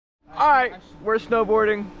Alright, we're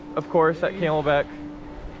snowboarding, of course, at Camelback.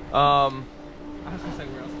 I was gonna say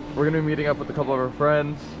where else. We're gonna be meeting up with a couple of our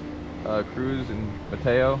friends, Cruz and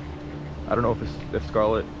Mateo. I don't know if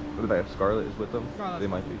Scarlett is with them. Scarlett's they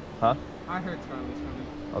might be. Huh? I heard Scarlett's coming.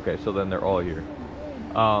 Okay, so then they're all here.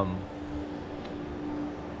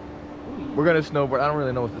 We're gonna snowboard. I don't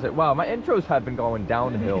really know what to say. Wow, my intros have been going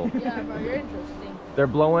downhill. Yeah, bro, you're interesting. They're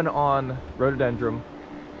blowing on rhododendron,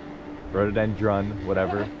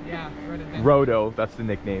 whatever. Yeah, rhododendron. Rodo, that's the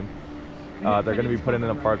nickname. They're gonna be putting in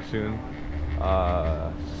a park soon.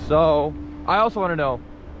 So I also want to know,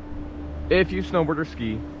 if you snowboard or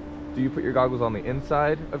ski, do you put your goggles on the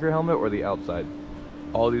inside of your helmet or the outside?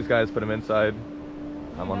 All these guys put them inside.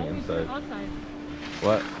 I'm on the inside. Outside.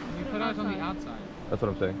 What? You put ours on the outside. That's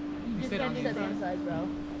what I'm saying. You said on the inside, bro.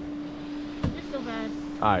 You're so bad.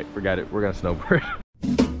 Alright, forget it. We're gonna snowboard.